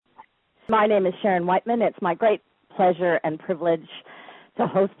My name is Sharon Whiteman. It's my great pleasure and privilege to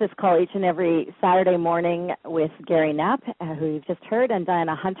host this call each and every Saturday morning with Gary Knapp, who you've just heard, and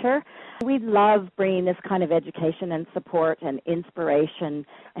Diana Hunter. We love bringing this kind of education and support and inspiration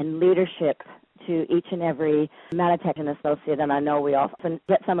and leadership to each and every Mannatech associate, and I know we often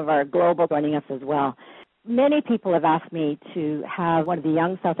get some of our global joining us as well. Many people have asked me to have one of the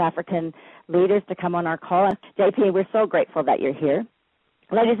young South African leaders to come on our call. JP, we're so grateful that you're here.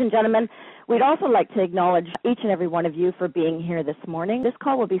 Ladies and gentlemen, we'd also like to acknowledge each and every one of you for being here this morning. This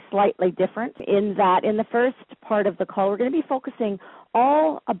call will be slightly different in that in the first part of the call, we're going to be focusing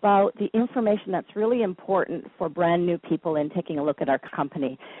all about the information that's really important for brand new people in taking a look at our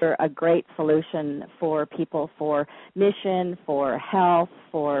company. We're a great solution for people for mission, for health,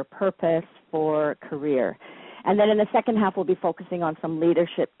 for purpose, for career. And then in the second half, we'll be focusing on some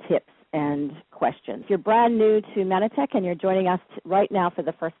leadership tips and questions. If you're brand new to Mannatech and you're joining us right now for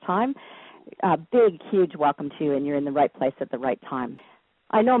the first time, a big, huge welcome to you, and you're in the right place at the right time.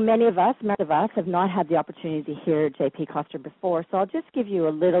 I know many of us have not had the opportunity to hear J.P. Koster before, so I'll just give you a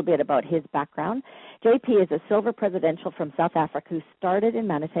little bit about his background. J.P. is a silver presidential from South Africa who started in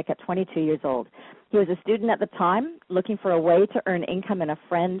Mannatech at 22 years old. He was a student at the time, looking for a way to earn income, and a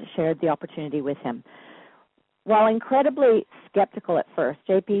friend shared the opportunity with him. While incredibly skeptical at first,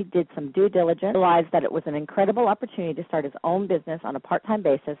 JP did some due diligence, realized that it was an incredible opportunity to start his own business on a part-time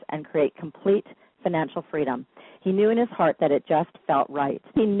basis and create complete financial freedom. He knew in his heart that it just felt right.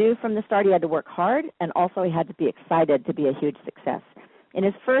 He knew from the start he had to work hard, and also he had to be excited to be a huge success. In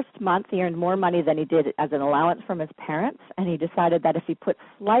his first month, he earned more money than he did as an allowance from his parents, and he decided that if he put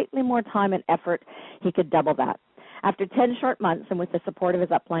slightly more time and effort, he could double that. After 10 short months and with the support of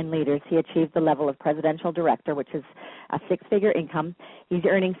his upline leaders, he achieved the level of presidential director, which is a six-figure income. He's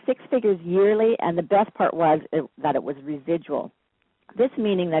earning six figures yearly, and the best part was that it was residual. This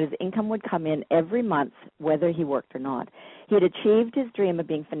meaning that his income would come in every month, whether he worked or not. He had achieved his dream of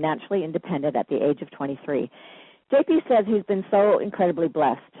being financially independent at the age of 23. JP says he's been so incredibly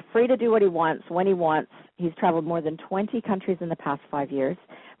blessed, free to do what he wants, when he wants. He's traveled more than 20 countries in the past 5 years,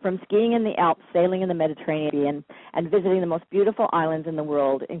 from skiing in the Alps, sailing in the Mediterranean, and visiting the most beautiful islands in the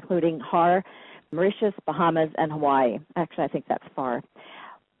world, including Mauritius, Bahamas, and Hawaii. Actually, I think that's far.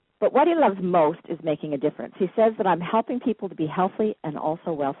 But what he loves most is making a difference. He says that I'm helping people to be healthy and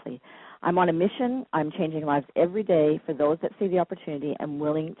also wealthy. I'm on a mission. I'm changing lives every day for those that see the opportunity and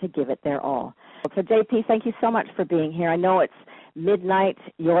willing to give it their all. So, JP, thank you so much for being here. I know it's midnight,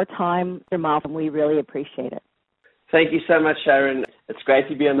 your time, your mouth, and we really appreciate it. Thank you so much, Sharon. It's great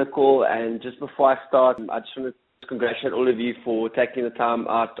to be on the call. And just before I start, I just want to congratulate all of you for taking the time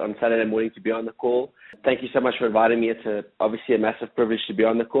out on Saturday morning to be on the call. Thank you so much for inviting me. It's obviously a massive privilege to be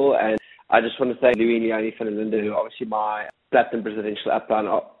on the call. And I just want to thank Louis and Leonie and Linda, who are obviously my platinum presidential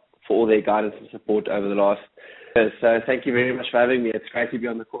upline, for all their guidance and support over the last years. So thank you very much for having me. It's great to be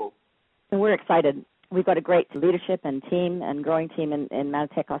on the call. And we're excited. We've got a great leadership and team and growing team in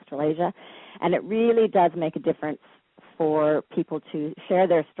Mannatech, Australasia. And it really does make a difference for people to share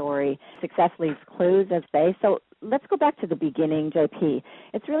their story. Success leaves clues, as they say. So let's go back to the beginning, JP.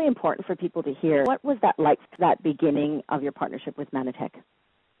 It's really important for people to hear. What was that like, that beginning of your partnership with Mannatech?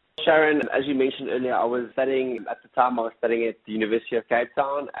 Sharon, as you mentioned earlier, I was studying at the University of Cape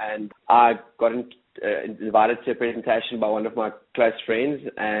Town, and I got invited to a presentation by one of my close friends,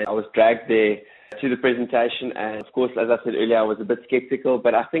 and I was dragged there to the presentation. And of course, as I said earlier, I was a bit skeptical,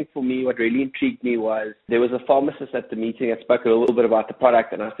 but I think for me, what really intrigued me was there was a pharmacist at the meeting that spoke a little bit about the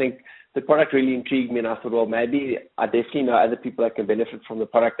product, and I think the product really intrigued me, and I thought, well, maybe I definitely know other people that can benefit from the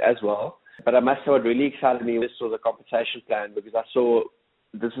product as well. But I must say what really excited me was the compensation plan, because I saw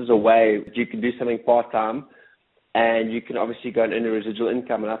this is a way that you can do something part-time and you can obviously go and earn a residual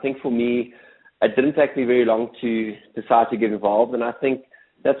income. And I think for me, it didn't take me very long to decide to get involved. And I think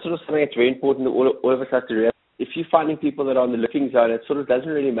that's sort of something that's very important that all of us have to realize. If you're finding people that are on the looking zone, it sort of doesn't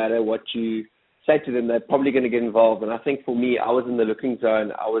really matter what you say to them. They're probably going to get involved. And I think for me, I was in the looking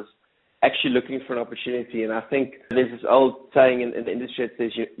zone. I was actually looking for an opportunity. And I think there's this old saying in the industry that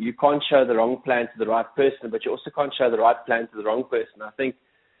says you can't show the wrong plan to the right person, but you also can't show the right plan to the wrong person. I think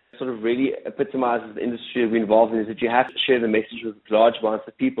sort of really epitomizes the industry we're involved in, is that you have to share the message with large amounts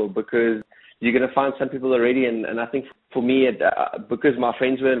of people, because you're going to find some people already. And I think for me, because my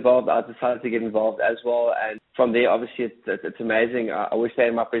friends were involved, I decided to get involved as well. And from there, obviously, it's amazing. I always say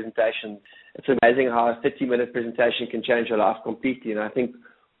in my presentation, it's amazing how a 30-minute presentation can change your life completely. And I think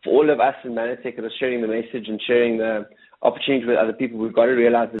for all of us in Mannatech that are sharing the message and sharing the opportunity with other people, we've got to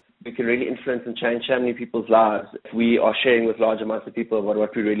realize that we can really influence and change so many people's lives if we are sharing with large amounts of people about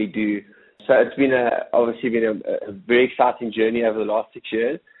what we really do. So it's been obviously been a very exciting journey over the last 6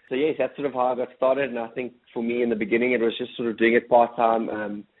 years. So yes, that's sort of how I got started. And I think for me in the beginning, it was just sort of doing it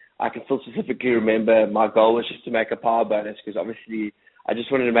part-time. I can still specifically remember my goal was just to make a power bonus because obviously I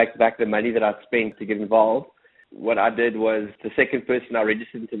just wanted to make back the money that I'd spent to get involved. What I did was the second person I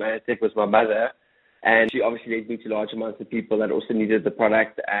registered into Mannatech was my mother, and she obviously led me to large amounts of people that also needed the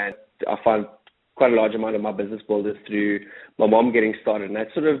product, and I found quite a large amount of my business builders through my mom getting started, and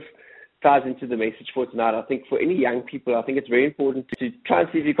that sort of ties into the message for tonight. I think for any young people, I think it's very important to try and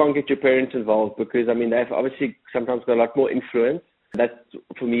see if you can't get your parents involved because, I mean, they've obviously sometimes got a lot more influence. That,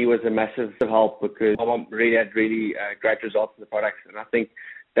 for me, was a massive help because my mom really had great results in the products. And I think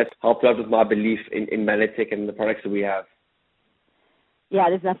that's helped out with my belief in Mannatech and the products that we have. Yeah,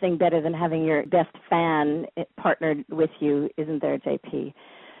 there's nothing better than having your best fan partnered with you, isn't there, JP?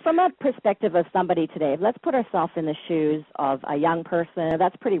 From a perspective of somebody today, let's put ourselves in the shoes of a young person.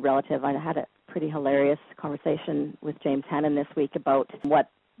 That's pretty relative. I had a pretty hilarious conversation with James Hannon this week about what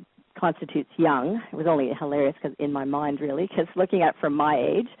constitutes young. It was only hilarious because in my mind, really, because looking at it from my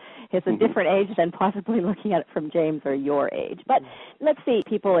age, it's a different age than possibly looking at it from James or your age. But let's see,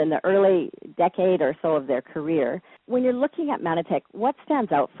 people in the early decade or so of their career, when you're looking at Mannatech, what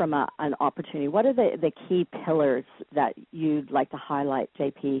stands out from an opportunity? What are the key pillars that you'd like to highlight,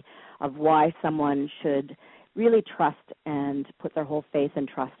 JP, of why someone should really trust and put their whole faith and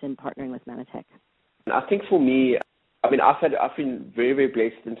trust in partnering with Mannatech? I think for me, I mean, I've been very, very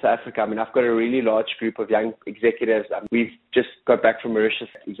blessed in South Africa. I mean, I've got a really large group of young executives. We've just got back from Mauritius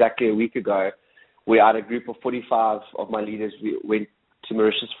exactly a week ago. We had a group of 45 of my leaders. We went to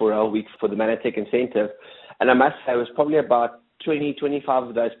Mauritius for a week for the Mannatech incentive. And I must say, it was probably about 25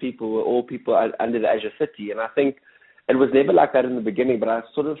 of those people were all people under the age of 30. And I think it was never like that in the beginning, but I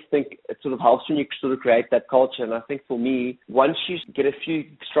sort of think it sort of helps when you sort of create that culture. And I think for me, once you get a few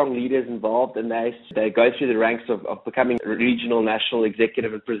strong leaders involved and they go through the ranks of becoming regional, national,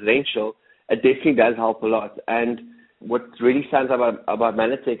 executive, and presidential, it definitely does help a lot. And what really stands out about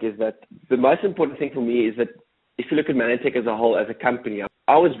Mannatech is that the most important thing for me is that if you look at Mannatech as a whole, as a company,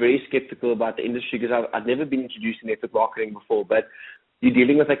 I was very skeptical about the industry because I'd never been introduced to network marketing before. But you're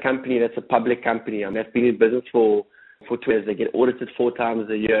dealing with a company that's a public company. I mean, that's been in business for 2 years. They get audited 4 times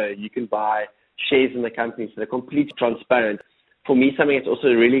a year. You can buy shares in the company, so they're completely transparent. For me, something that's also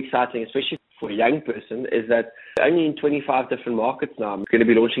really exciting, especially for a young person, is that only in 25 different markets now. I'm going to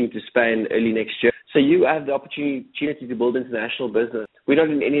be launching into Spain early next year. So you have the opportunity to build international business. We're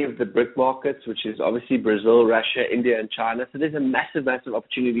not in any of the BRIC markets, which is obviously Brazil, Russia, India, and China. So there's a massive, massive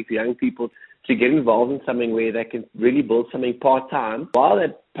opportunity for young people to get involved in something where they can really build something part-time while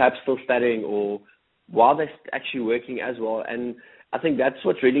they're perhaps still studying or while they're actually working as well. And I think that's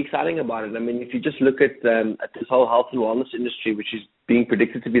what's really exciting about it. I mean, if you just look at this whole health and wellness industry, which is being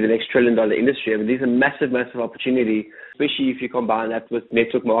predicted to be the next $1 trillion industry, I mean, there's a massive, massive opportunity, especially if you combine that with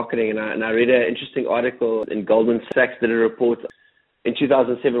network marketing. And I read an interesting article in Goldman Sachs did a report in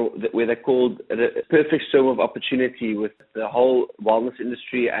 2007 where they called it a perfect storm of opportunity with the whole wellness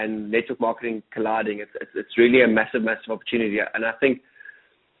industry and network marketing colliding. It's really a massive, massive opportunity. And I think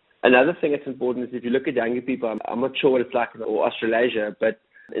another thing that's important is if you look at younger people, I'm not sure what it's like in Australasia, but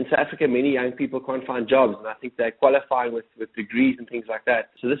in South Africa, many young people can't find jobs, and I think they're qualifying with degrees and things like that.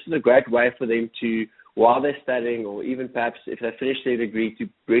 So this is a great way for them to, while they're studying, or even perhaps if they finish their degree, to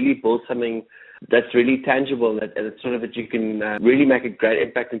really build something that's really tangible and it's sort of that you can really make a great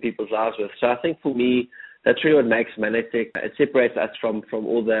impact in people's lives with. So I think for me, that's really what makes Mannatech. It separates us from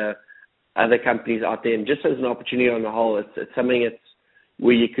all the other companies out there, and just as an opportunity on the whole, it's something that's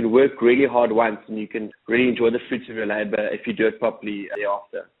where you can work really hard once and you can really enjoy the fruits of your labor if you do it properly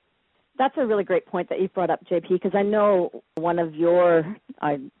thereafter. That's a really great point that you brought up, JP, because I know one of your,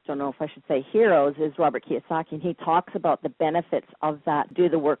 I don't know if I should say heroes, is Robert Kiyosaki, and he talks about the benefits of that, do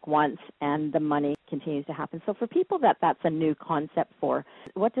the work once and the money continues to happen. So for people that's a new concept for,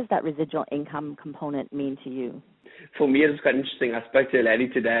 what does that residual income component mean to you? For me, it was quite interesting. I spoke to a lady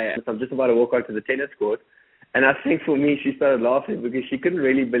today, and I'm just about to walk onto the tennis court. And I think for me, she started laughing because she couldn't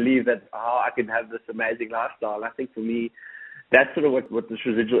really believe that, I could have this amazing lifestyle. And I think for me, that's sort of what this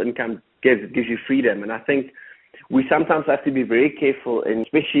residual income gives. It gives you freedom. And I think we sometimes have to be very careful, and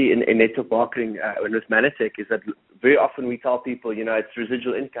especially in network marketing and with Mannatech, is that very often we tell people, it's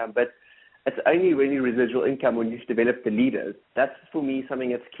residual income, but it's only really residual income when you've developed the leaders. That's, for me, something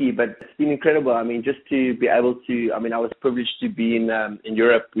that's key. But it's been incredible. I mean, just to be able to, I was privileged to be in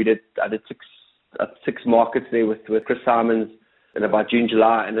Europe. I did six markets there with Chris Simons in about June,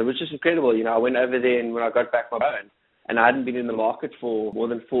 July, and it was just incredible. I went over there, and when I got back my phone, and I hadn't been in the market for more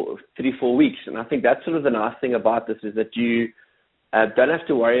than 3-4 weeks. And I think that's sort of the nice thing about this, is that you don't have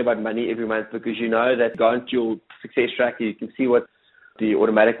to worry about money every month, because you know that going to your success tracker, you can see what the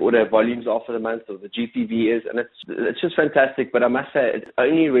automatic order volumes are for the month or the GPV is, and it's just fantastic. But I must say, it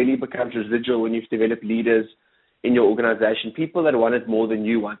only really becomes residual when you've developed leaders in your organization, people that want it more than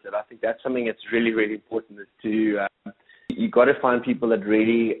you want it. I think that's something that's really, really important, is to you got to find people that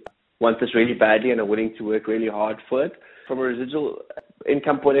really want this really badly and are willing to work really hard for it. From a residual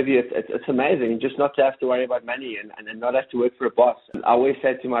income point of view, it's amazing just not to have to worry about money and not have to work for a boss. I always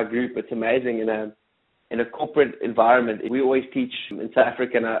say to my group, it's amazing in a corporate environment. We always teach in South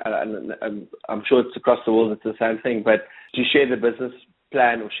Africa, and I'm sure it's across the world, it's the same thing, but to share the business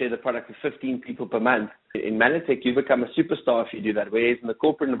plan or share the product with 15 people per month. In Mannatech, you become a superstar if you do that, whereas in the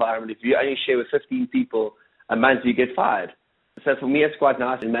corporate environment, if you only share with 15 people a month, you get fired. So for me, it's quite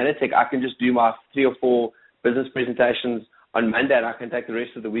nice. In Mannatech, I can just do my 3 or 4 business presentations on Monday, and I can take the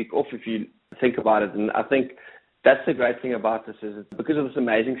rest of the week off if you think about it. And I think that's the great thing about this, is it's because of this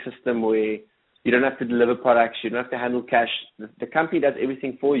amazing system where you don't have to deliver products, you don't have to handle cash. The company does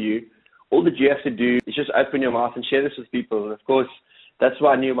everything for you. All that you have to do is just open your mouth and share this with people. And of course, that's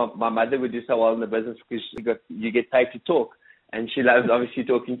why I knew my mother would do so well in the business, because you get paid to talk. And she loves obviously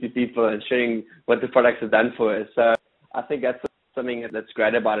talking to people and sharing what the products have done for her. So I think that's something that's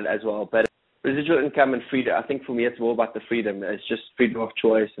great about it as well. But residual income and freedom, I think for me it's more about the freedom. It's just freedom of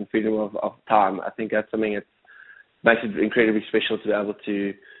choice and freedom of time. I think that's something that makes it incredibly special to be able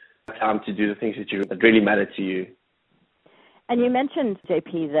to have time to do the things that really matter to you. And you mentioned,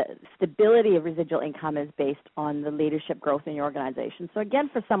 JP, that stability of residual income is based on the leadership growth in your organization. So again,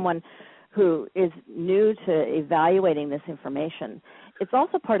 for someone who is new to evaluating this information, it's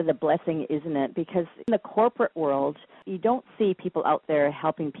also part of the blessing, isn't it? Because in the corporate world, you don't see people out there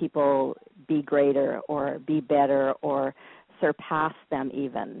helping people be greater or be better or surpass them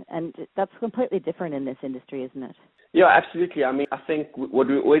even. And that's completely different in this industry, isn't it? Yeah, absolutely. I mean, I think what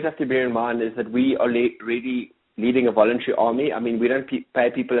we always have to bear in mind is that we are really leading a voluntary army. I mean, we don't pay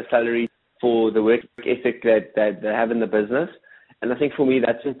people a salary for the work ethic that they have in the business. And I think for me,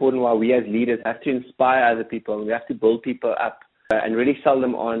 that's important, why we as leaders have to inspire other people, and we have to build people up and really sell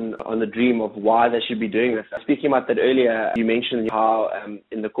them on the dream of why they should be doing this. Speaking about that earlier, you mentioned how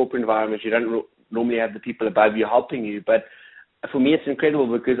in the corporate environment, you don't normally have the people above you helping you. But for me, it's incredible,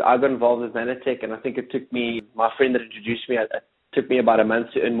 because I got involved with Mannatech, and I think it took me, my friend that introduced me, it took me about a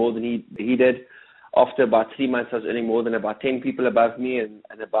month to earn more than he did. After about 3 months, I was earning more than about 10 people above me, and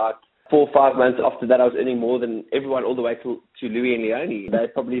about 4 or 5 months after that, I was earning more than everyone all the way to Louis and Leonie. They're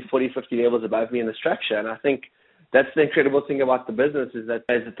probably 40, 50 levels above me in the structure. And I think that's the incredible thing about the business, is that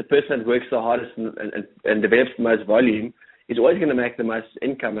the person that works the hardest and develops the most volume is always going to make the most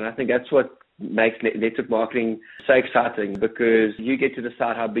income. And I think that's what makes network marketing so exciting, because you get to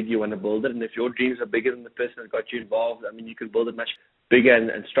decide how big you want to build it. And if your dreams are bigger than the person that got you involved, I mean, you can build it much bigger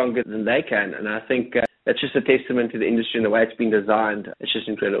and stronger than they can. And I think that's just a testament to the industry and the way it's been designed. It's just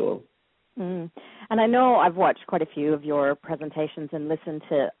incredible. And I know I've watched quite a few of your presentations and listened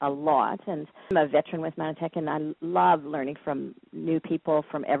to a lot, and I'm a veteran with Mannatech, and I love learning from new people,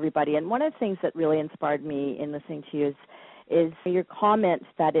 from everybody. And one of the things that really inspired me in listening to you is your comments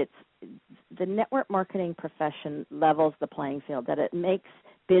that it's the network marketing profession levels the playing field, that it makes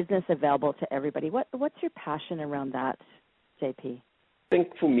business available to everybody. What's your passion around that, JP? I think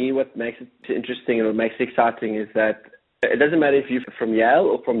for me, what makes it interesting and what makes it exciting is that it doesn't matter if you're from Yale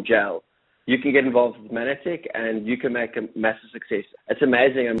or from jail. You can get involved with Mannatech and you can make a massive success. It's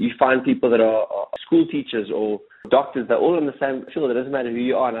amazing. I mean, you find people that are school teachers or doctors, they're all in the same field. It doesn't matter who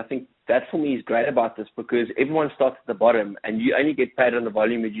you are. And I think that for me is great about this, because everyone starts at the bottom and you only get paid on the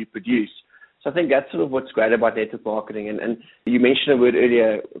volume that you produce. So I think that's sort of what's great about network marketing. And you mentioned a word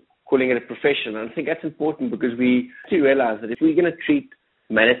earlier, calling it a profession. And I think that's important, because we have to realize that if we're going to treat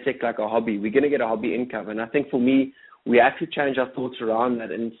Mannatech like a hobby, we're going to get a hobby income. And I think for me, we have to change our thoughts around that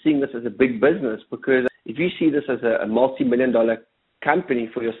and seeing this as a big business, because if you see this as a multi-million-dollar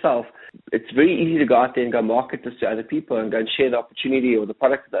company for yourself, it's very easy to go out there and go market this to other people and go and share the opportunity or the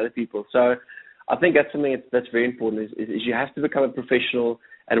product with other people. So I think that's something that's very important, is you have to become a professional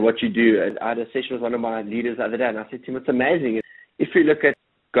at what you do. And I had a session with one of my leaders the other day, and I said to him, it's amazing. If you look at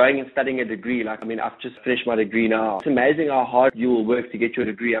going and studying a degree, I've just finished my degree now. It's amazing how hard you will work to get your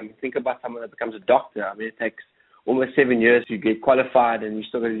degree. I mean, think about someone that becomes a doctor. I mean, it takes almost 7 years to get qualified, and you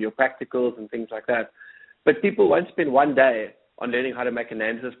still got to do your practicals and things like that. But people won't spend one day on learning how to make a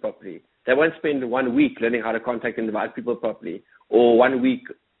names list properly. They won't spend 1 week learning how to contact and invite people properly, or 1 week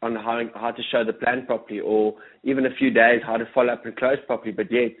on how to show the plan properly, or even a few days how to follow up and close properly.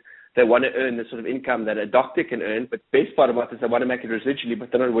 But yet they want to earn the sort of income that a doctor can earn. But the best part about this, they want to make it residually, but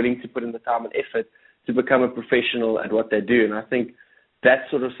they're not willing to put in the time and effort to become a professional at what they do. And I think that's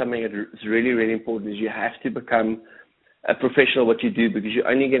sort of something that is really, really important, is you have to become a professional what you do, because you're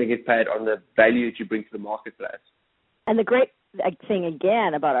only going to get paid on the value that you bring to the marketplace. And the great thing,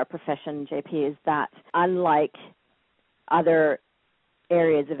 again, about our profession, JP, is that unlike other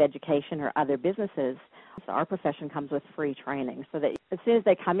areas of education or other businesses, our profession comes with free training, so that as soon as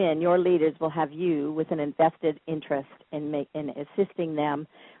they come in, your leaders will have you with an invested interest in assisting them,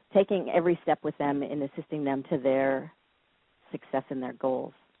 taking every step with them in assisting them to their success and their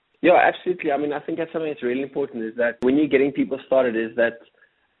goals. Yeah, absolutely. I mean, I think that's something that's really important, is that when you're getting people started, is that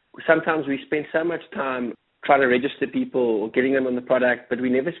sometimes we spend so much time trying to register people or getting them on the product, but we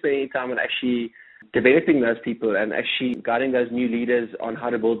never spend any time on actually developing those people and actually guiding those new leaders on how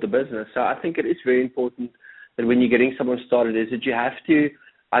to build the business. So I think it is very important that when you're getting someone started, is that you have to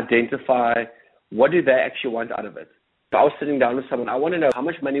identify what do they actually want out of it. If I was sitting down with someone, I want to know, how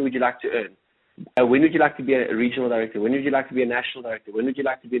much money would you like to earn? When would you like to be a regional director? When would you like to be a national director? When would you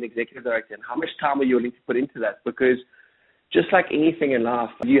like to be an executive director? And how much time are you willing to put into that? Because just like anything in life,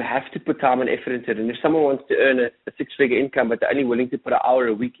 you have to put time and effort into it. And if someone wants to earn a six-figure income, but they're only willing to put an hour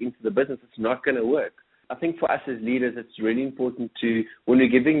a week into the business, it's not going to work. I think for us as leaders, it's really important to, when we're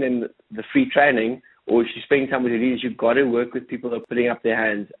giving them the free training, or if you're spending time with your leaders, you've got to work with people that are putting up their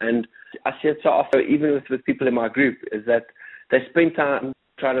hands. And I see it so often, even with people in my group, is that they spend time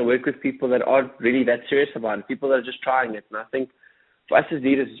trying to work with people that aren't really that serious about it, people that are just trying it. And I think for us as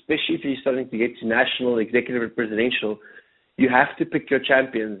leaders, especially if you're starting to get to national, executive, and presidential, you have to pick your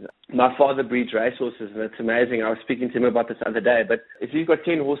champions. My father breeds racehorses, and it's amazing. I was speaking to him about this the other day. But if you've got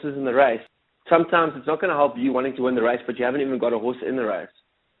 10 horses in the race, sometimes it's not going to help you wanting to win the race, but you haven't even got a horse in the race.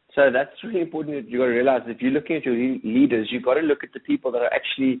 So that's really important that you've got to realize that if you're looking at your leaders, you've got to look at the people that are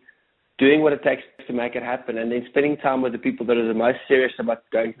actually doing what it takes to make it happen, and then spending time with the people that are the most serious about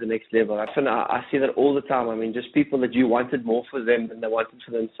going to the next level. I see that all the time. I mean, just people that you wanted more for them than they wanted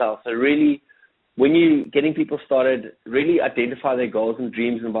for themselves. So really, when you're getting people started, really identify their goals and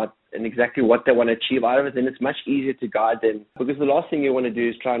dreams and exactly what they want to achieve out of it, then it's much easier to guide them. Because the last thing you want to do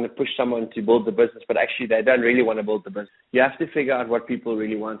is trying to push someone to build the business, but actually they don't really want to build the business. You have to figure out what people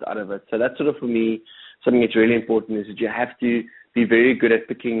really want out of it. So that's sort of, for me, something that's really important, is that you have to be very good at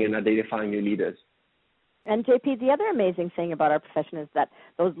picking and identifying your leaders. And JP, the other amazing thing about our profession is that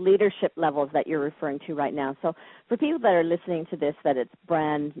those leadership levels that you're referring to right now. So for people that are listening to this, that it's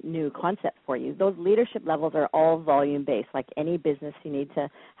brand new concept for you, those leadership levels are all volume based. Like any business, you need to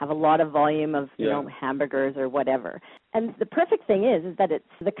have a lot of volume of, you know, hamburgers or whatever. And the perfect thing is that it's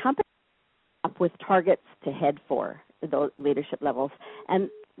the company up with targets to head for those leadership levels. And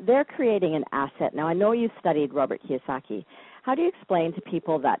they're creating an asset. Now, I know you studied Robert Kiyosaki. How do you explain to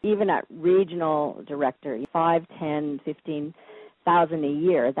people that even at regional director, 5, 10, 15,000 a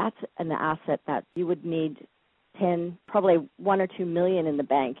year, that's an asset that you would need 10, probably 1 or 2 million in the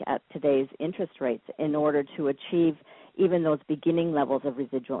bank at today's interest rates in order to achieve even those beginning levels of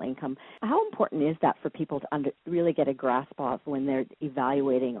residual income? How important is that for people to really get a grasp of when they're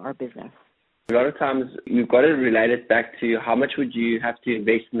evaluating our business? A lot of times you've got to relate it back to how much would you have to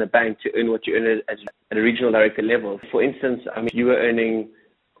invest in the bank to earn what you earn at a regional director level. For instance, you were earning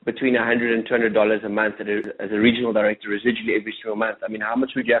between $100 and $200 a month as a regional director residually every single month. I mean, how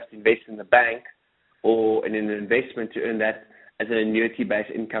much would you have to invest in the bank or in an investment to earn that as an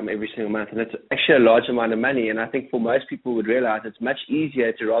annuity-based income every single month? And it's actually a large amount of money. And I think for most people would realize it's much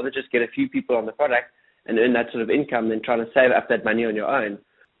easier to rather just get a few people on the product and earn that sort of income than trying to save up that money on your own.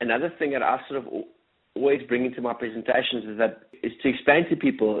 Another thing that I sort of always bring into my presentations is to explain to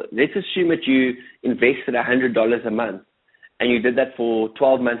people, let's assume that you invested $100 a month and you did that for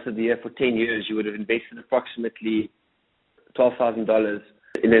 12 months of the year for 10 years. You would have invested approximately $12,000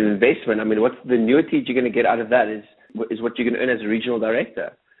 in an investment. I mean, what's the annuity you're going to get out of that is what you're going to earn as a regional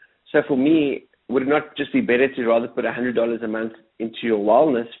director. So for me, would it not just be better to rather put $100 a month into your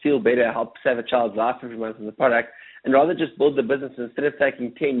wellness, feel better, help save a child's life every month on the product, and rather just build the business instead of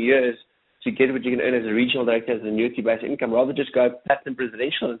taking 10 years to get what you can earn as a regional director as an annuity-based income, rather just go platinum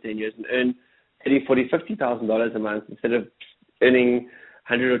presidential in 10 years and earn $30,000, $40,000, $50,000 a month instead of earning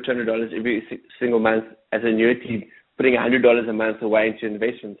 $100 or $200 every single month as an annuity, putting $100 a month away into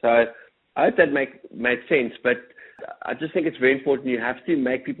investment. So I hope that made sense, but I just think it's very important. You have to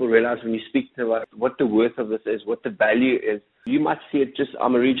make people realize when you speak to them what the worth of this is, what the value is. You might see it just,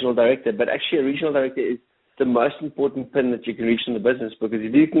 I'm a regional director, but actually a regional director is the most important pin that you can reach in the business, because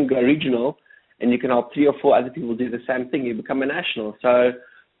if you can go regional and you can help 3 or 4 other people do the same thing, you become a national. So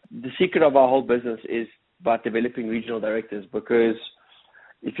the secret of our whole business is about developing regional directors, because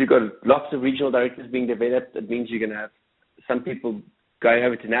if you've got lots of regional directors being developed, it means you're going to have some people going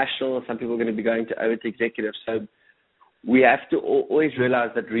over to national, some people are going to be going over to executive. So we have to always realize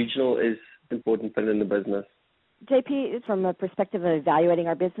that regional is an important pin in the business. JP, from the perspective of evaluating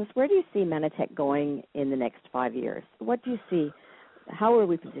our business, where do you see Mannatech going in the next 5 years? What do you see? How are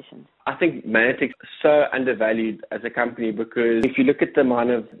we positioned? I think Mannatech is so undervalued as a company because if you look at the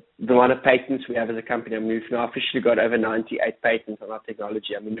amount of patents we have as a company, I mean, we've now officially got over 98 patents on our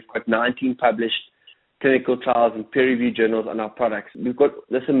technology. I mean, we've got 19 published clinical trials and peer-reviewed journals on our products. We've got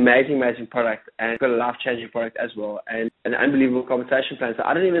this amazing product, and we've got a life-changing product as well, and an unbelievable compensation plan. So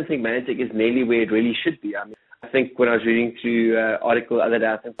I don't even think Mannatech is nearly where it really should be. I mean, I think when I was reading through article the other day,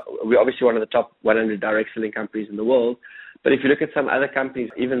 I think we're obviously one of the top 100 direct selling companies in the world. But if you look at some other companies,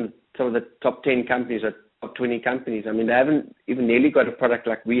 even some of the top 10 companies or top 20 companies, I mean, they haven't even nearly got a product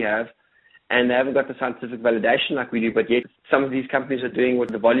like we have, and they haven't got the scientific validation like we do. But yet, some of these companies are doing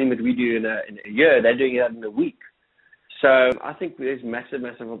what the volume that we do in a year, they're doing it in a week. So I think there's massive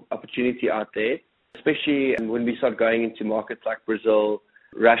opportunity out there, especially when we start going into markets like Brazil,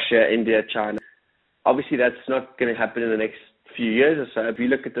 Russia, India, China. Obviously, that's not going to happen in the next few years or so. If you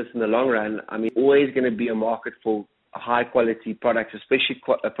look at this in the long run, I mean, always going to be a market for high-quality products, especially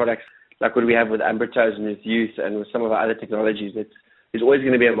products like what we have with Ambertose and its use and with some of our other technologies. There's always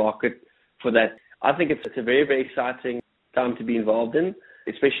going to be a market for that. I think it's a very, very exciting time to be involved in,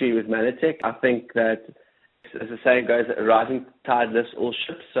 especially with Mannatech. I think that, as the saying goes, a rising tide lifts all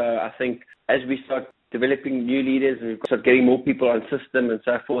ships. So I think as we start developing new leaders and we start getting more people on system and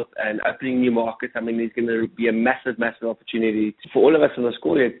so forth and opening new markets, I mean, there's going to be a massive opportunity for all of us on the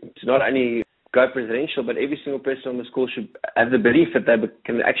call here to not only go presidential, but every single person on the call should have the belief that they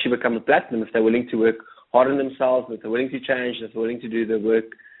can actually become a platinum if they're willing to work hard on themselves, if they're willing to change, if they're willing to do the work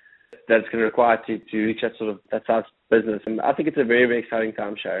that's going to require to reach that size business. And I think it's a very, very exciting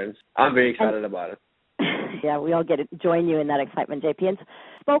time, Sharon. I'm very excited about it. Yeah, we all get to join you in that excitement, JP. And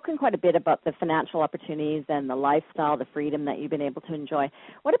spoken quite a bit about the financial opportunities and the lifestyle, the freedom that you've been able to enjoy.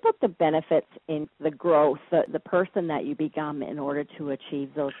 What about the benefits in the growth, the person that you become in order to achieve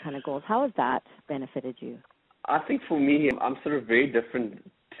those kind of goals? How has that benefited you? I think for me, I'm sort of very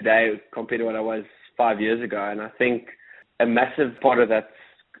different today compared to what I was 5 years ago. And I think a massive part of that's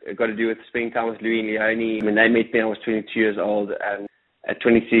got to do with spending time with Louis and Leonie. I mean, they met me when I was 22 years old, and at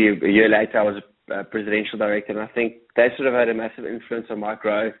 23, a year later, I was a presidential director, and I think they sort of had a massive influence on my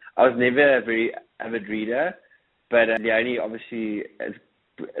growth. I was never a very avid reader, but Leonie obviously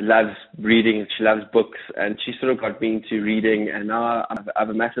loves reading, and she loves books, and she sort of got me into reading, and now I have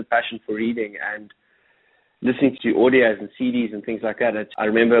a massive passion for reading and listening to audios and CDs and things like that. I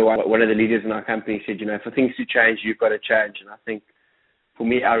remember one of the leaders in our company said, for things to change, you've got to change, and I think for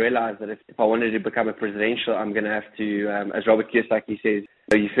me, I realized that if I wanted to become a presidential, I'm going to have to, as Robert Kiyosaki says,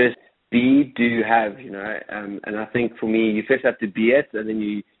 you first be, do, have, and I think for me, you first have to be it, and then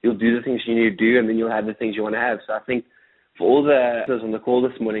you'll do the things you need to do, and then you'll have the things you want to have. So I think for all the listeners on the call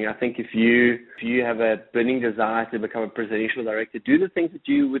this morning, I think if you have a burning desire to become a presidential director, do the things that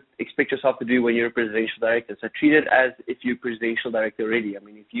you would expect yourself to do when you're a presidential director. So treat it as if you're a presidential director already. I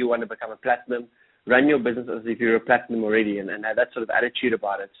mean, if you want to become a platinum, run your business as if you're a platinum already, and have that sort of attitude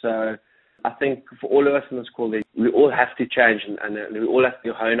about it. So I think for all of us on this call, we all have to change, and we all have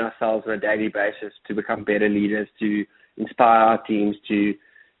to hone ourselves on a daily basis to become better leaders, to inspire our teams,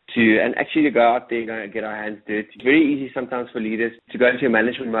 and actually to go out there and get our hands dirty. It's very easy sometimes for leaders to go into a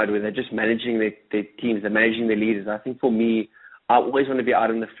management mode where they're just managing their teams, they're managing their leaders. I think for me, I always want to be out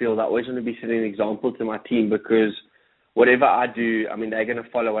in the field. I always want to be setting an example to my team, because whatever I do, I mean, they're going to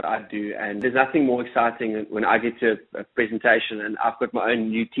follow what I do. And there's nothing more exciting when I get to a presentation and I've got my own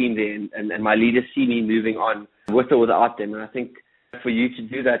new team there, and my leaders see me moving on with or without them. And I think for you to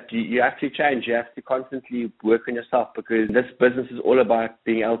do that, you have to change. You have to constantly work on yourself, because this business is all about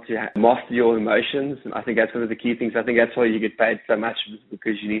being able to master your emotions. And I think that's one of the key things. I think that's why you get paid so much,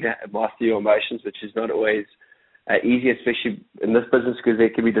 because you need to master your emotions, which is not always easy, especially in this business, because there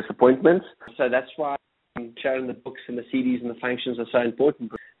can be disappointments. So that's why sharing the books and the CDs and the functions are so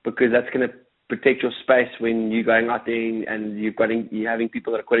important, because that's going to protect your space when you're going out there and you're having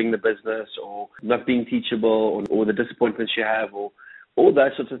people that are quitting the business or not being teachable, or the disappointments you have, or all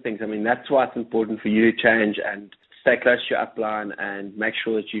those sorts of things. I mean, that's why it's important for you to change and stay close to your upline and make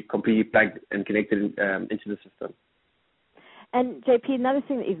sure that you're completely plugged and connected into the system. And JP, another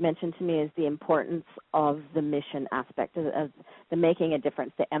thing that you've mentioned to me is the importance of the mission aspect of the Making a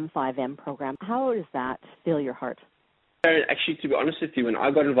Difference, the M5M program. How does that fill your heart? Actually, to be honest with you, when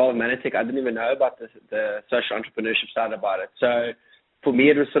I got involved in Mannatech, I didn't even know about the social entrepreneurship side about it. So for me,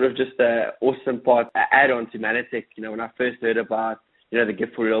 it was sort of just an awesome part, add-on to Mannatech. When I first heard about, the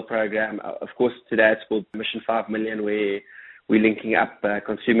Gift for Real program, of course, today it's called Mission 5 Million, where we're linking up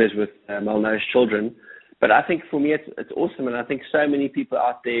consumers with malnourished children. But I think for me, it's awesome. And I think so many people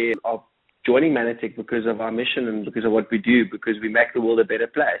out there are joining Mannatech because of our mission and because of what we do, because we make the world a better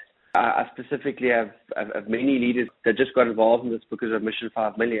place. I specifically have many leaders that just got involved in this because of Mission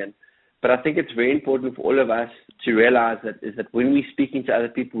 5 Million. But I think it's very important for all of us to realize that when we're speaking to other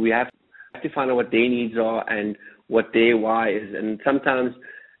people, we have to find out what their needs are and what their why is. And sometimes,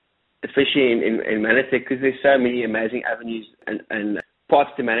 especially in Mannatech, because there's so many amazing avenues and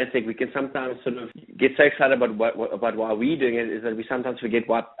parts to Mannatech, we can sometimes sort of get so excited about why we're doing it, is that we sometimes forget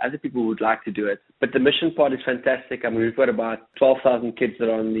what other people would like to do it. But the mission part is fantastic. I mean, we've got about 12,000 kids that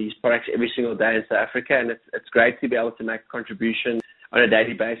are on these products every single day in South Africa, and it's great to be able to make a contribution on a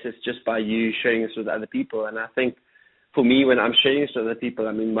daily basis just by you sharing this with other people. And I think for me, when I'm sharing this with other people,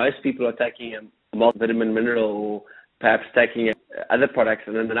 I mean, most people are taking a multivitamin mineral or perhaps taking other products.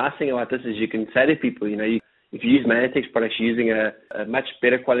 And then the nice thing about this is you can say to people, if you use Mannatech's products, you're using a much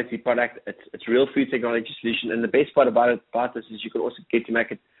better quality product. It's real food technology solution. And the best part about this is you can also get to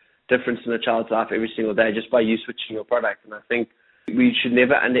make a difference in a child's life every single day just by you switching your product. And I think we should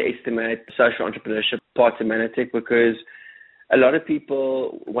never underestimate social entrepreneurship parts of Mannatech, because a lot of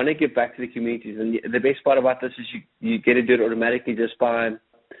people want to give back to the communities. And the best part about this is you get to do it automatically just by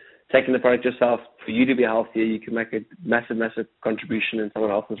taking the product yourself. For you to be healthier, you can make a massive, massive contribution in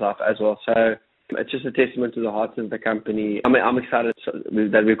someone else's life as well. So it's just a testament to the heart of the company. I'm excited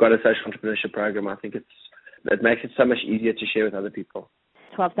that we've got a social entrepreneurship program. I think it makes it so much easier to share with other people.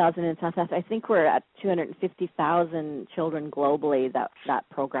 12,000 in South Africa. I think we're at 250,000 children globally that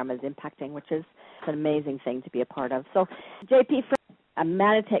program is impacting, which is an amazing thing to be a part of. So, JP, for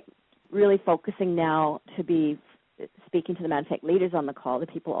Mannatech, really focusing now to be speaking to the Mannatech leaders on the call, the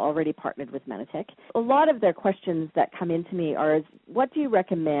people already partnered with Mannatech. A lot of their questions that come into me are, what do you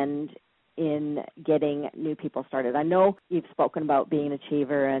recommend in getting new people started? I know you've spoken about being an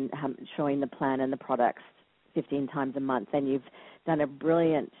achiever and showing the plan and the products 15 times a month, and you've done a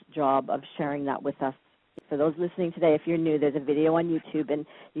brilliant job of sharing that with us. For those listening today, if you're new, there's a video on YouTube, and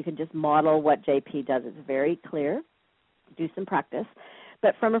you can just model what JP does. It's very clear. Do some practice.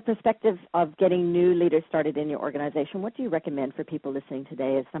 But from a perspective of getting new leaders started in your organization, what do you recommend for people listening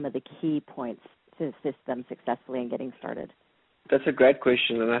today as some of the key points to assist them successfully in getting started? That's a great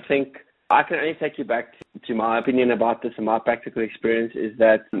question, and I think I can only take you back to my opinion about this and my practical experience is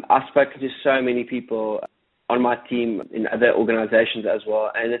that I've spoken to so many people on my team in other organizations as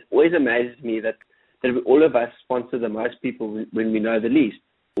well, and it always amazes me that all of us sponsor the most people when we know the least,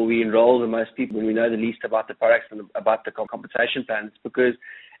 or we enroll the most people when we know the least about the products and about the compensation plans, because,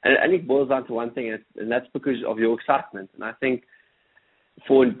 and it only boils down to one thing, and that's because of your excitement. And I think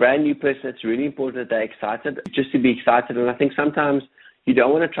for a brand new person, it's really important that they're excited, just to be excited. And I think sometimes you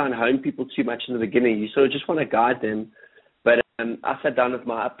don't want to try and hone people too much in the beginning. You sort of just want to guide them. But I sat down with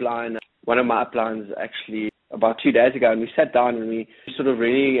my upline, one of my uplines actually about 2 days ago, and we sat down and we sort of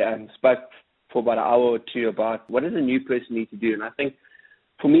really spoke for about an hour or two about what does a new person need to do. And I think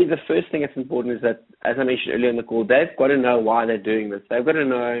for me, the first thing that's important is that, as I mentioned earlier in the call, they've got to know why they're doing this. They've got to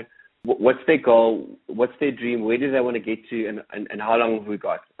know what's their goal, what's their dream, where do they want to get to, and how long have we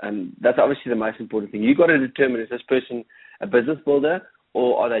got. And that's obviously the most important thing. You've got to determine, is this person a business builder,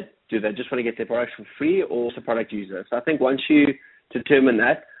 or do they just want to get their products for free, or is a product user? So I think once you determine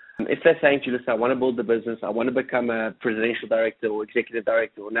that, if they're saying to you, listen, I want to build the business, I want to become a presidential director or executive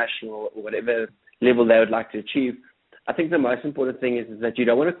director or national or whatever level they would like to achieve, I think the most important thing is that you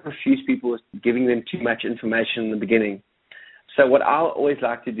don't want to confuse people with giving them too much information in the beginning. So what I always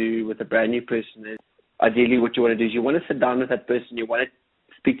like to do with a brand new person is, ideally what you want to do is you want to sit down with that person, you want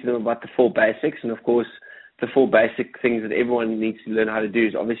to speak to them about the 4 basics, and of course the 4 basic things that everyone needs to learn how to do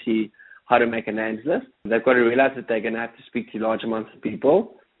is obviously how to make a names list. They've got to realize that they're going to have to speak to large amounts of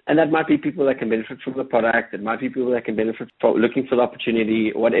people, and that might be people that can benefit from the product, it might be people that can benefit from looking for the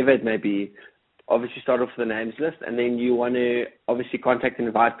opportunity, whatever it may be. Obviously start off with the names list, and then you want to obviously contact and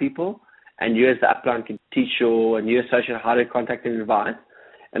invite people, and you as the upline can teach your new associate how to contact and invite,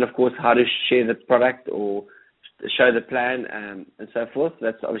 and of course how to share the product or show the plan and so forth.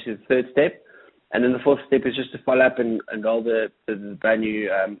 That's obviously the 3rd step. And then the 4th step is just to follow up and enroll the brand new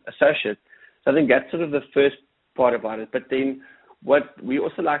associate. So I think that's sort of the first part about it. But then what we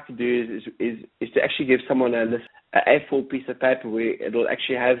also like to do is to actually give someone a A4 piece of paper where it'll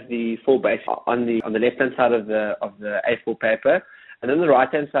actually have the 4 basics on the left-hand side of the A4 paper. And then the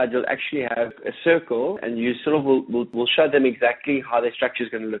right-hand side, you'll actually have a circle, and you sort of will show them exactly how their structure is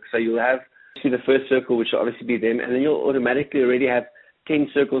going to look. So you'll have the first circle, which will obviously be them, and then you'll automatically already have 10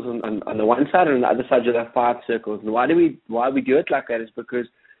 circles on the one side, and on the other side you'll have 5 circles. And why we do it like that is because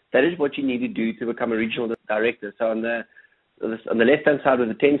that is what you need to do to become a regional director. So on the left-hand side with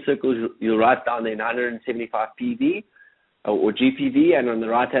the 10 circles, you'll write down the 975 PV. or GPV, and on the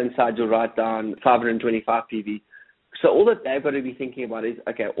right-hand side, you'll write down 525 PV. So all that they've got to be thinking about is,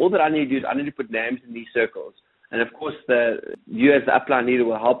 okay, all that I need to do is I need to put names in these circles. And of course, you as the upline leader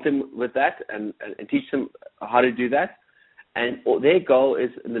will help them with that and teach them how to do that. And their goal is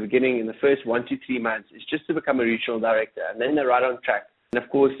in the beginning, in the first 1 to 3 months, is just to become a regional director. And then they're right on track. And of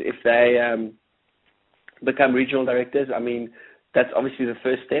course, if they become regional directors, I mean, that's obviously the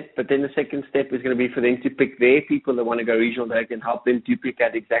first step. But then the second step is going to be for them to pick their people that want to go regional director and help them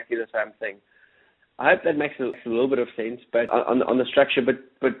duplicate exactly the same thing. I hope that makes a little bit of sense, but on the structure. But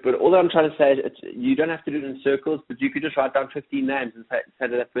all that I'm trying to say is, you don't have to do it in circles, but you could just write down 15 names and say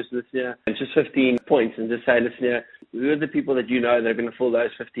to that person, listen here, it's just 15 points, and just say, listen here, who are the people that you know that are going to fill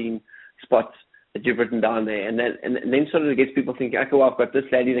those 15 spots that you've written down there, and then sort of gets people thinking, okay, well, I've got this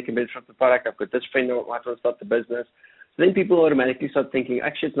lady that can benefit from the product, I've got this friend that might want to start the business. So then people automatically start thinking,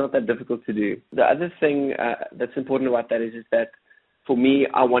 actually, it's not that difficult to do. The other thing that's important about that is that, for me,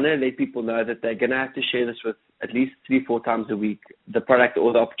 I want to let people know that they're going to have to share this with at least 3-4 times a week, the product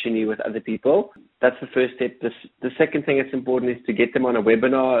or the opportunity with other people. That's the first step. The second thing that's important is to get them on a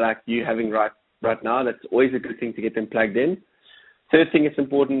webinar like you're having right now. That's always a good thing to get them plugged in. Third thing that's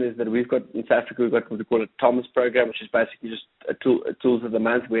important is that we've got, in South Africa, we've got what we call a Thomas program, which is basically just a tools of the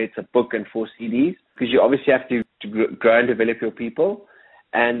month, where it's a book and 4 CDs, because you obviously have to grow and develop your people.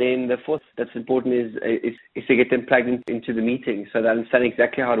 And then the fourth that's important is to get them plugged into the meetings, so they understand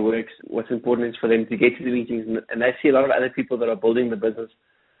exactly how it works. What's important is for them to get to the meetings, and they see a lot of other people that are building the business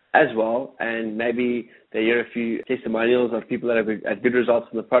as well, and maybe they hear a few testimonials of people that have had good results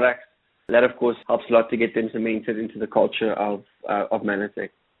from the products. That, of course, helps a lot to get them cemented into the culture of Mannatech.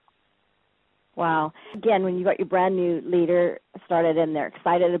 Wow. Again, when you got your brand new leader started and they're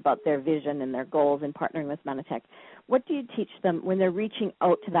excited about their vision and their goals in partnering with Mannatech, what do you teach them when they're reaching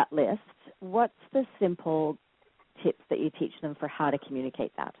out to that list? What's the simple tips that you teach them for how to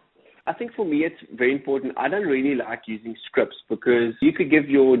communicate that? I think for me it's very important. I don't really like using scripts, because you could give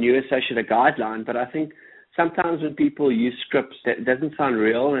your new associate a guideline, but I think sometimes when people use scripts, it doesn't sound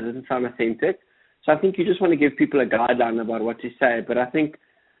real and it doesn't sound authentic. So I think you just want to give people a guideline about what to say. But I think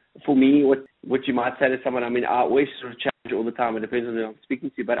for me, what you might say to someone, I mean, I always sort of change all the time. It depends on who I'm speaking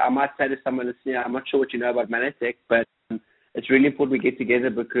to. But I might say to someone, listen, I'm not sure what you know about Mannatech, but it's really important we get together,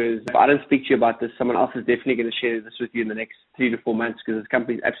 because if I don't speak to you about this, someone else is definitely going to share this with you in the next 3 to 4 months, because this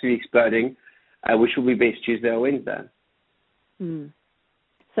company is absolutely exploding. Which will be best, Tuesday or Wednesday.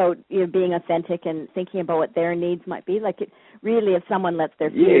 So you're being authentic and thinking about what their needs might be. Like, really, if someone lets their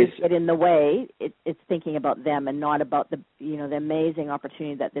fears get in the way, it's thinking about them and not about the amazing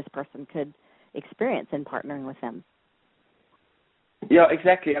opportunity that this person could experience in partnering with them. Yeah,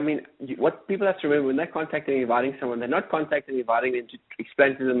 exactly. I mean, what people have to remember when they're contacting and inviting someone, they're not contacting and inviting them to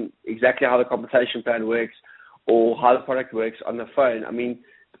explain to them exactly how the compensation plan works or how the product works on the phone. I mean,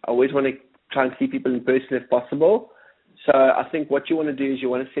 I always want to try and see people in person if possible. So I think what you want to do is you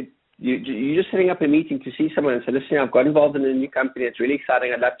want to you're just setting up a meeting to see someone and say, listen, I've got involved in a new company. It's really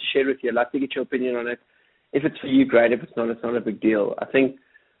exciting. I'd love to share it with you. I'd love to get your opinion on it. If it's for you, great. If it's not a big deal. I think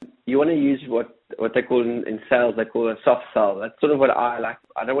you want to use what they call in sales, they call a soft sell. That's sort of what I like.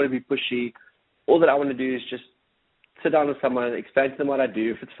 I don't want to be pushy. All that I want to do is just sit down with someone, explain to them what I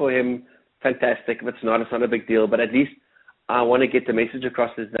do. If it's for him, fantastic. If it's not a big deal. But at least I want to get the message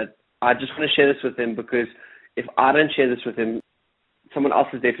across is that I just want to share this with him, because if I don't share this with him, someone else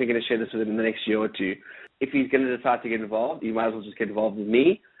is definitely going to share this with him in the next year or two. If he's going to decide to get involved, you might as well just get involved with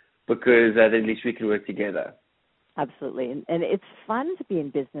me, because then at least we can work together. Absolutely. And it's fun to be in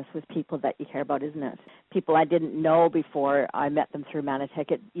business with people that you care about, isn't it? People I didn't know before I met them through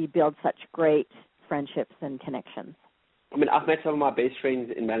Mannatech. You build such great friendships and connections. I mean, I've met some of my best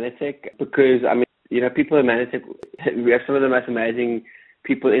friends in Mannatech, because, I mean, people in Mannatech, we have some of the most amazing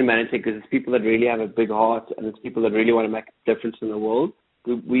people in Mannatech, because it's people that really have a big heart, and it's people that really want to make a difference in the world.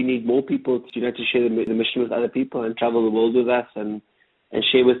 We need more people to share the mission with other people and travel the world with us and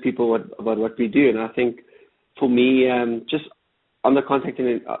share with people about what we do. And I think for me, just on the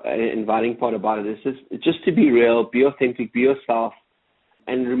contacting and inviting part about it, it's just to be real, be authentic, be yourself,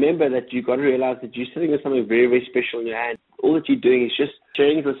 and remember that you've got to realize that you're sitting with something very, very special in your hand. All that you're doing is just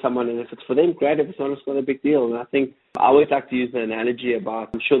sharing it with someone, and if it's for them, great. If it's not a big deal. And I think I always like to use the analogy about,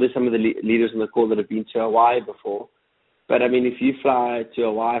 I'm sure there's some of the leaders on the call that have been to Hawaii before, but I mean, if you fly to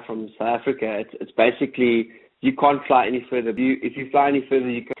Hawaii from South Africa, it's basically, you can't fly any further. If you fly any further,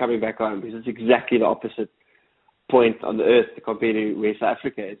 you're coming back home, because it's exactly the opposite point on the earth compared to where South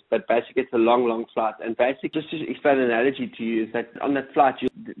Africa is. But basically, it's a long, long flight. And basically, just to explain an analogy to you, is that on that flight,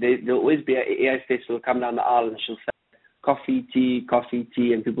 there'll always be an air hostess who will come down the aisle and she'll say, coffee, tea,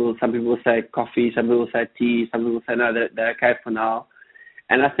 and some people say coffee, some people say tea, some people say no, they're okay for now.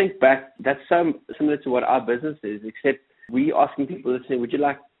 And I think back, that's so similar to what our business is, except we asking people listening, would you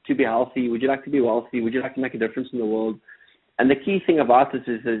like to be healthy? Would you like to be wealthy? Would you like to make a difference in the world? And the key thing about this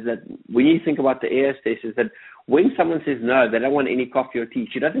is that when you think about the ASS is that when someone says no, they don't want any coffee or tea,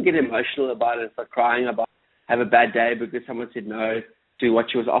 she doesn't get emotional about it and start crying about have a bad day because someone said no to what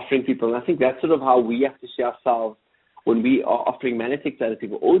she was offering people. And I think that's sort of how we have to see ourselves when we are offering Mannatech to other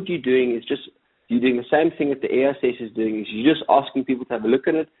people. All you're doing is just, you're doing the same thing that the ASS is doing, is you're just asking people to have a look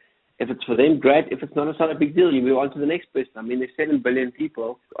at it. If it's for them, great. If it's not a big deal. You move on to the next person. I mean, there's 7 billion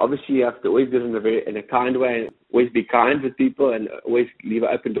people. Obviously, you have to always do it in a kind way, and always be kind with people, and always leave an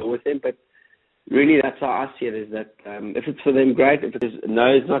open door with them. But really, that's how I see it, is that if it's for them, great. If it is no,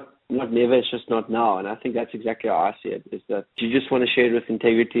 it's not never, it's just not now. And I think that's exactly how I see it, is that you just want to share it with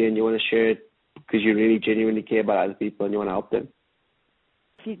integrity, and you want to share it because you really genuinely care about other people and you want to help them.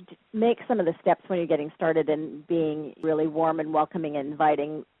 If you make some of the steps when you're getting started and being really warm and welcoming and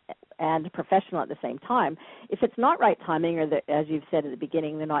inviting and professional at the same time, if it's not right timing, or as you've said at the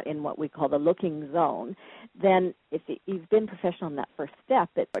beginning, they're not in what we call the looking zone, then if you've been professional in that first step,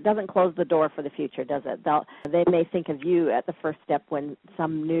 it doesn't close the door for the future, does it? They may think of you at the first step when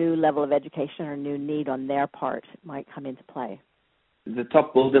some new level of education or new need on their part might come into play. The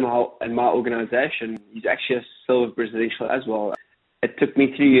top builder in my organization, he's actually a silver Brazilian as well. It took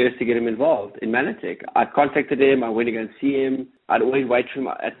me 3 years to get him involved in Mannatech. I contacted him. I went to go and see him. I'd always wait for him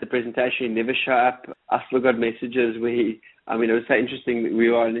at the presentation. He'd never show up. I still got messages where it was so interesting. We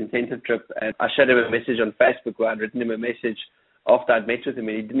were on an incentive trip, and I showed him a message on Facebook where I'd written him a message after I'd met with him,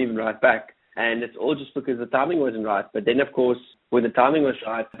 and he didn't even write back. And it's all just because the timing wasn't right. But then, of course, when the timing was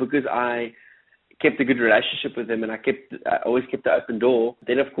right, because I kept a good relationship with him, and I always kept the open door.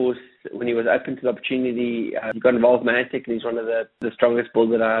 Then, of course, when he was open to the opportunity, he got involved in Mannatech, and he's one of the strongest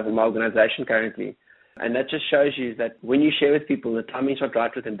builders that I have in my organization currently. And that just shows you that when you share with people, the timing's not right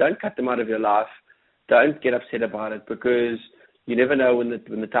with them, don't cut them out of your life. Don't get upset about it, because you never know when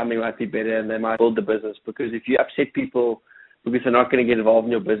the timing might be better and they might build the business. Because if you upset people because they're not going to get involved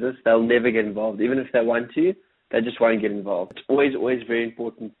in your business, they'll never get involved. Even if they want to, they just won't get involved. It's always very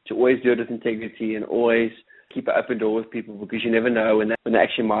important to always do it with integrity and always keep an open door with people, because you never know when they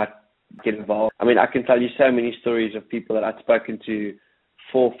actually might get involved. I mean, I can tell you so many stories of people that I'd spoken to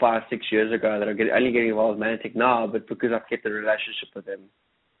 4, 5, 6 years ago that are only getting involved in Mannatech now, but because I've kept a relationship with them.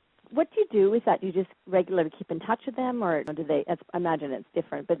 What do you do with that? Do you just regularly keep in touch with them, or do they, I imagine it's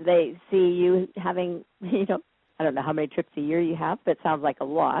different, but do they see you having, I don't know how many trips a year you have, but it sounds like a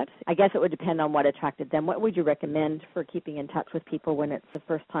lot. I guess it would depend on what attracted them. What would you recommend for keeping in touch with people when it's the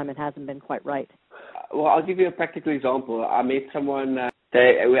first time it hasn't been quite right? Well, I'll give you a practical example. I met someone,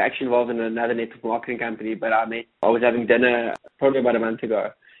 they were actually involved in another network marketing company, but I was having dinner probably about a month ago.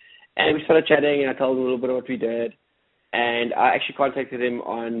 And we started chatting, and I told him a little bit of what we did. And I actually contacted him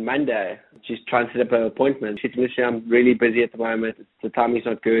on Monday, just trying to set up an appointment. He said to me, "Listen, I'm really busy at the moment. The timing's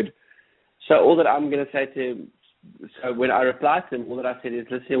not good." So all that I'm going to say to him, so when I replied to him, all that I said is,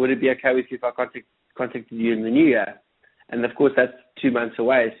 "Listen, would it be okay with you if I contacted you in the new year?" And of course, that's 2 months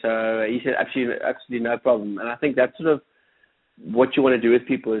away. So he said, absolutely no problem. And I think that's sort of what you want to do with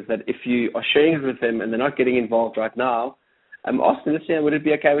people, is that if you are sharing it with them and they're not getting involved right now, ask them, "Listen, would it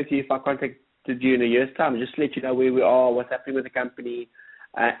be okay with you if I contacted you in a year's time, just to let you know where we are, what's happening with the company?"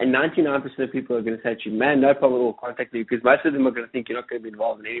 And 99% of people are going to say to you, "Man, no problem, we'll contact you," because most of them are going to think you're not going to be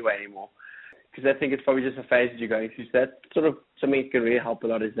involved in any way anymore, because I think it's probably just a phase that you're going through. So that's sort of something that can really help a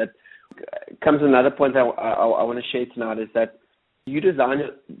lot. Is that comes another point I want to share tonight, is that you design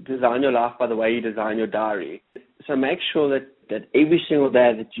your life by the way you design your diary. So make sure that every single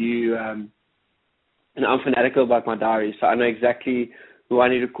day that you, and I'm fanatical about my diary, so I know exactly who I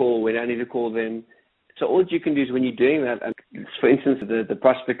need to call, when I need to call them. So all you can do is when you're doing that, for instance, the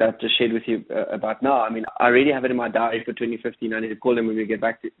prospect I've just shared with you about now, I mean, I already have it in my diary for 2015. I need to call them when we get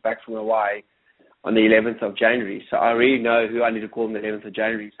back from Hawaii on the 11th of January. So I already know who I need to call on the 11th of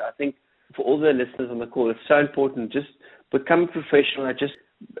January. So I think for all the listeners on the call, it's so important, just become professional at just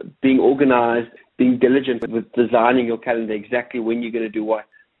being organized, being diligent with designing your calendar, exactly when you're going to do what.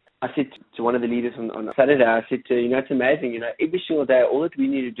 I said to one of the leaders on Saturday, I said to, it's amazing, every single day, all that we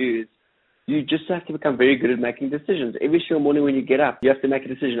need to do is you just have to become very good at making decisions. Every single morning when you get up, you have to make a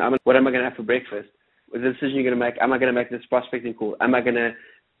decision. What am I going to have for breakfast? What's the decision you're going to make? Am I going to make this prospecting call? Am I going to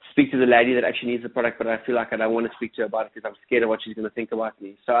speak to the lady that actually needs the product, but I feel like I don't want to speak to her about it because I'm scared of what she's going to think about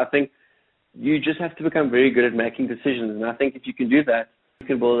me? So I think you just have to become very good at making decisions. And I think if you can do that, you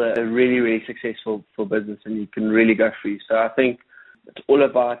can build a really, really successful business, and you can really go free. So I think it's all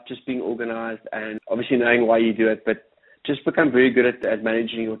about just being organized and obviously knowing why you do it, but just become very good at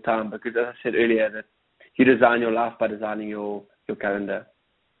managing your time, because as I said earlier, that you design your life by designing your calendar.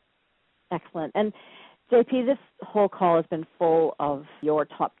 Excellent. And JP, this whole call has been full of your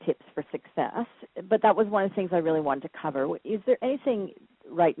top tips for success, but that was one of the things I really wanted to cover. Is there anything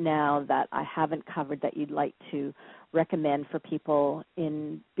right now that I haven't covered that you'd like to recommend for people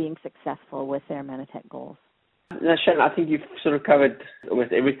in being successful with their Mannatech goals? No, Sharon, I think you've sort of covered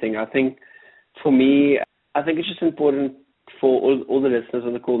almost everything. I think for me, I think it's just important for all the listeners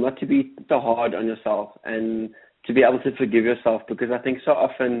on the call not to be so hard on yourself and to be able to forgive yourself, because I think so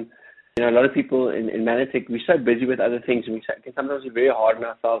often, a lot of people in Mannatech, we're so busy with other things, and we can sometimes be very hard on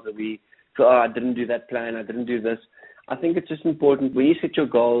ourselves that we feel, I didn't do that plan, I didn't do this. I think it's just important when you set your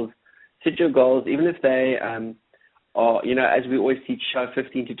goals, even if they are, as we always teach, show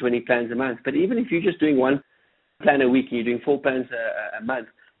 15 to 20 plans a month. But even if you're just doing one plan a week and you're doing 4 plans a month,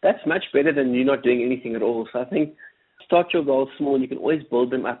 that's much better than you not doing anything at all. So I think start your goals small. You can always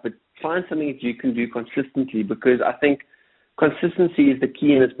build them up, but find something that you can do consistently, because I think consistency is the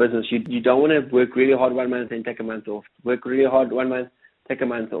key in this business. You don't want to work really hard 1 month and take a month off. Work really hard 1 month, take a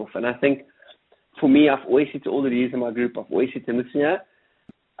month off. And I think for me, I've always said to all the leaders in my group, I've always said to listen here.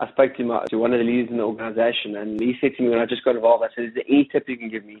 I spoke to one of the leaders in the organization, and he said to me when I just got involved, I said, is there any tip you can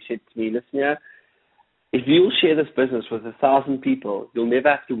give me? He said to me, listen here, if you'll share this business with 1,000 people, you'll never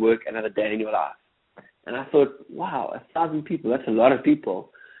have to work another day in your life. And I thought, wow, 1,000 people, that's a lot of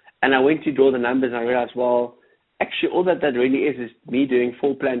people. And I went to draw the numbers, and I realized, well, actually all that really is me doing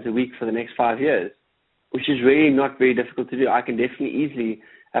 4 plans a week for the next 5 years, which is really not very difficult to do. I can definitely easily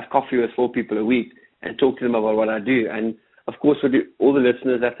have coffee with 4 people a week and talk to them about what I do. And of course, all the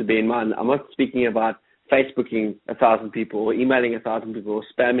listeners have to bear in mind, I'm not speaking about Facebooking 1,000 people or emailing 1,000 people or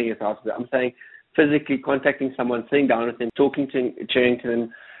spamming 1,000 people. I'm saying physically contacting someone, sitting down with them, talking sharing to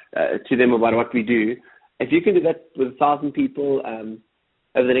them about what we do. If you can do that with 1,000 people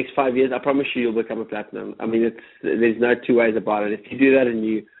over the next 5 years, I promise you'll become a platinum. I mean, there's no two ways about it. If you do that and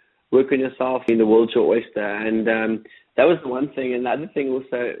you work on yourself, the world's your oyster. And that was the one thing. And the other thing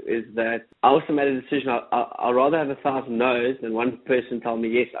also is that I also made a decision. I'd rather have 1,000 no's than one person tell me,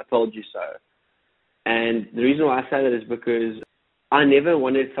 yes, I told you so. And the reason why I say that is because I never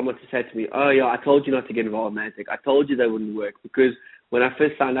wanted someone to say to me, oh, yeah, I told you not to get involved in Mannatech. I told you that wouldn't work. Because when I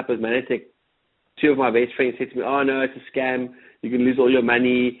first signed up as Mannatech, 2 of my best friends said to me, oh, no, it's a scam. You can lose all your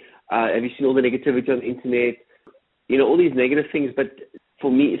money. Have you seen all the negativity on the internet? All these negative things. But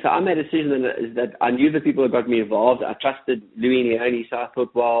for me, so I made a decision that I knew the people that got me involved. I trusted Louis and Leonie. So I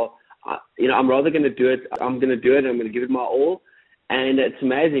thought, well, I'm rather going to do it. I'm going to do it. I'm going to give it my all. And it's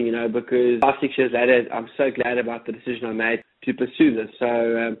amazing, because 5-6 years later, I'm so glad about the decision I made to pursue this.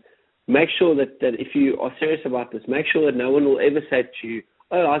 So make sure that if you are serious about this, make sure that no one will ever say to you,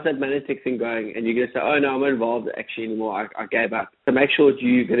 oh, how's that Mannatech thing going? And you're going to say, oh, no, I'm not involved actually anymore. I gave up. So make sure that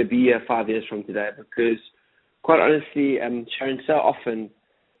you're going to be here 5 years from today, because quite honestly, Sharon, so often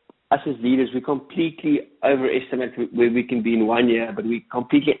us as leaders, we completely overestimate where we can be in 1 year, but we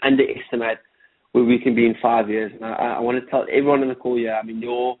completely underestimate where we can be in 5 years. And I want to tell everyone on the call here, I mean,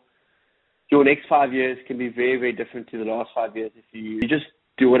 your next 5 years can be very, very different to the last 5 years if you just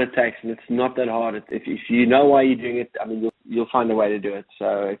do what it takes, and it's not that hard. If you know why you're doing it, I mean, you'll find a way to do it.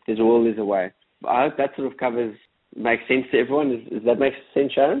 So if there's a will, there's a way. I hope that sort of makes sense to everyone. Does that make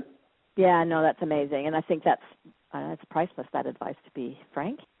sense, Sharon? Yeah, no, that's amazing. And I think that's priceless, that advice, to be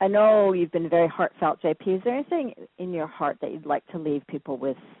frank. I know you've been very heartfelt, JP. Is there anything in your heart that you'd like to leave people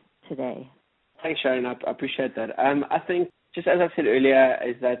with today? Thanks, Sharon. I appreciate that. I think, just as I said earlier,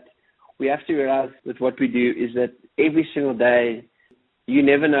 is that we have to realize with what we do is that every single day, you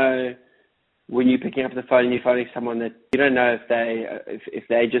never know when you're picking up the phone and you're phoning someone that you don't know if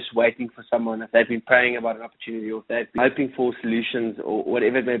they're just waiting for someone, if they've been praying about an opportunity, or if they've been hoping for solutions or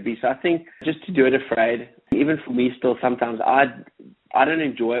whatever it may be. So I think just to do it afraid, even for me still sometimes, I don't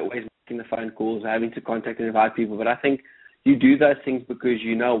enjoy always making the phone calls or having to contact and invite people, but I think you do those things because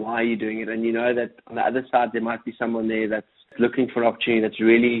you know why you're doing it, and you know that on the other side there might be someone there that's looking for an opportunity, that's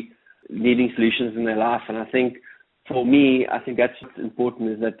really needing solutions in their life. And I think for me, I think that's what's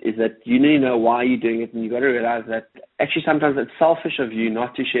important, is that you need to know why you're doing it, and you've got to realize that actually sometimes it's selfish of you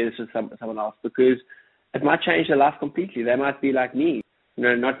not to share this with someone else, because it might change their life completely. They might be like me,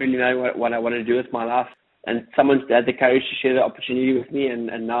 not really know what I want to do with my life, and someone's had the courage to share the opportunity with me,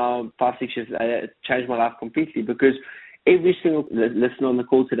 and now 5-6 years later, it's changed my life completely. Because every single listener on the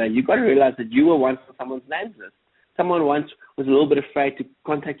call today, you've got to realize that you were once on someone's names list. Someone once was a little bit afraid to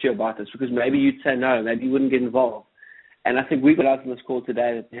contact you about this because maybe you'd say no, maybe you wouldn't get involved. And I think we've got out on this call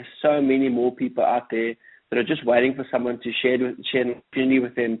today that there's so many more people out there that are just waiting for someone to share an opportunity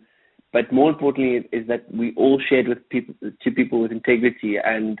with them But more importantly is that we all shared with people, to people with integrity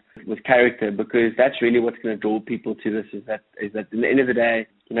and with character, because that's really what's going to draw people to this. Is that at the end of the day,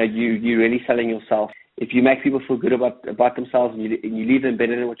 you're really selling yourself. If you make people feel good about themselves and you leave them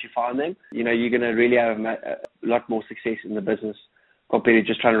better than what you found them, you're going to really have a lot more success in the business compared to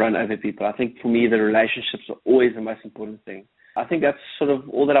just trying to run over people. I think for me, the relationships are always the most important thing. I think that's sort of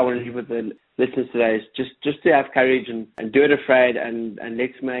all that I want to leave with the listeners today, is just to have courage and do it afraid, and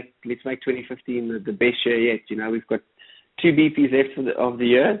let's make 2015 the best year yet. We've got 2 BPs left of the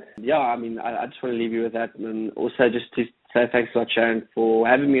year. Yeah, I mean, I just want to leave you with that, and also just to say thanks a lot, Sharon, for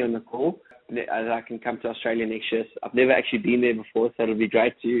having me on the call. As I can come to Australia next year. I've never actually been there before, so it'll be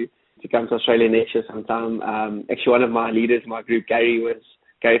great to come to Australia next year sometime. Actually, one of my leaders in my group, Gary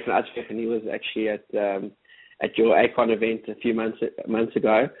from Utsfef, and he was actually at your ACON event a few months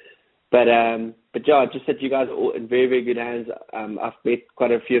ago. But yeah, just that you guys are all in very, very good hands. I've met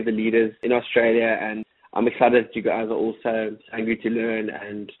quite a few of the leaders in Australia, and I'm excited that you guys are also hungry to learn,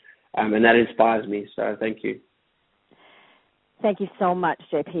 and that inspires me. So thank you. Thank you so much,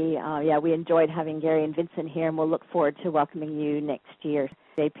 JP. We enjoyed having Gary and Vincent here, and we'll look forward to welcoming you next year.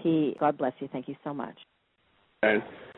 JP, God bless you. Thank you so much. Okay.